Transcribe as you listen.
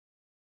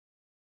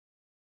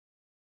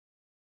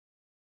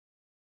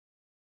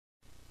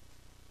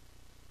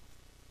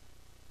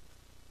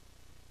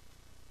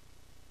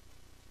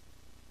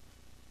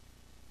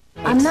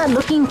I'm not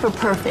looking for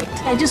perfect.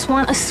 I just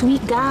want a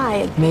sweet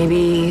guy.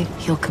 Maybe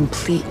he'll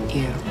complete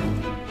you.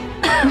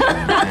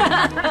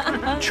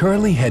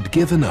 Charlie had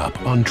given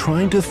up on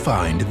trying to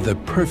find the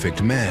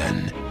perfect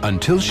man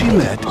until she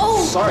met...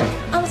 Oh! Sorry.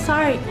 I'm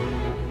sorry.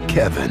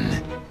 Kevin.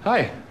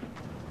 Hi.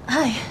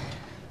 Hi.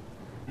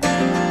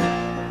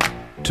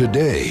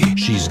 Today,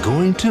 she's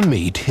going to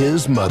meet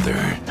his mother.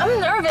 I'm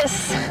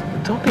nervous.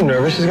 Don't be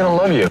nervous. She's gonna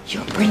love you.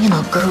 You're bringing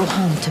a girl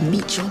home to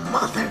meet your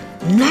mother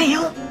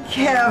now?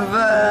 Kevin!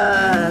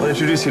 I'll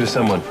introduce you to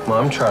someone.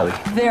 Mom, Charlie.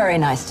 Very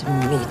nice to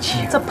meet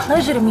you. It's a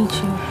pleasure to meet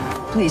you.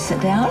 Please sit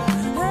down.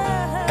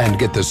 And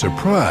get the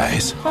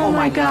surprise Oh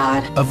my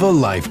God. of a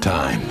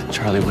lifetime.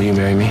 Charlie, will you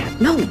marry me?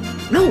 No,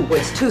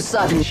 it's too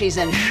sudden. She's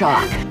in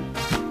shock.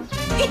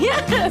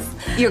 Yes!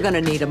 You're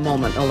gonna need a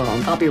moment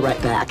alone. I'll be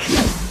right back.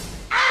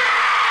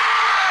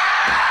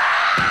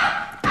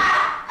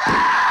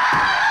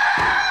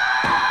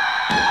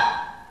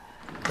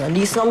 I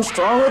need something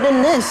stronger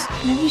than this.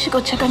 Maybe you should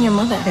go check on your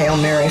mother. Hail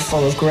Mary,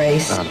 full of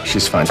grace. No,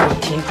 she's fine.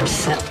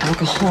 15%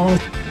 alcohol.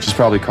 She's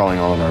probably calling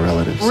all of our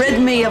relatives.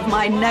 Rid me of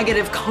my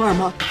negative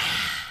karma.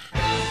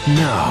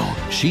 Now,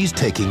 she's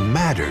taking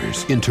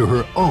matters into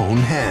her own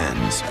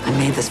hands. I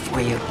made this for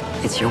you.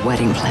 It's your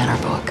wedding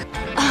planner book.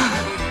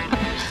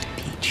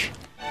 Peach.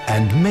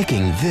 And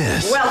making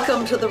this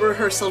Welcome to the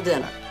rehearsal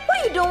dinner. What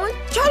are you doing?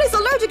 Charlie's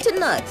allergic to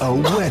nuts. a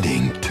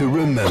wedding to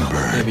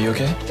remember. Baby, you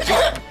okay?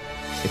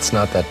 It's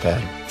not that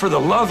bad. For the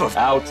love of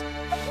out.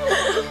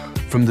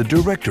 From the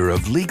director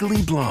of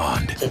Legally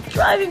Blonde It's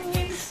driving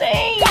me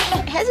insane.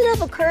 Has it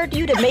ever occurred to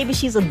you that maybe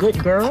she's a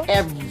good girl?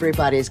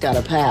 Everybody's got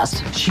a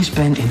past. She's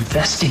been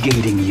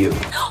investigating you.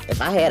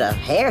 If I had a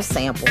hair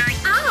sample.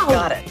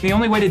 Got it. The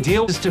only way to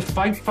deal is to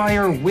fight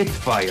fire with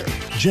fire.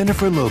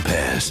 Jennifer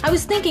Lopez, I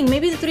was thinking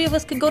maybe the three of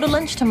us could go to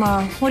lunch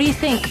tomorrow. What do you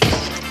think?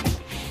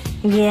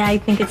 Yeah, I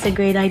think it's a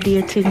great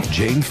idea, too.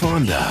 Jane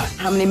Fonda,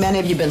 How many men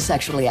have you been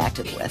sexually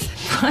active with?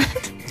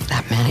 What?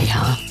 That many,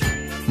 huh?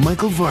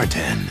 Michael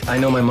Vartan, I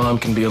know my mom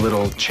can be a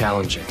little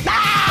challenging.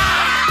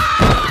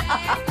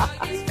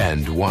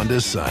 and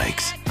Wanda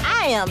Sykes.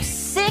 I am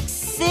sick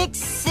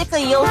of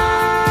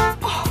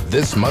you.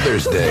 This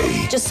Mother's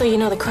Day, Just so you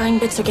know, the crying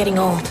bits are getting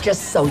old.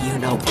 Just so you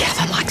know,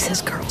 Kevin likes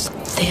his girls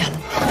thin.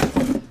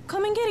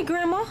 Come and get it,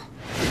 Grandma.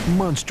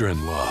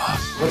 Monster-in-Law,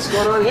 What's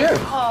going on here?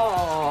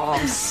 Oh,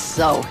 I'm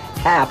so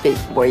happy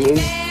for you.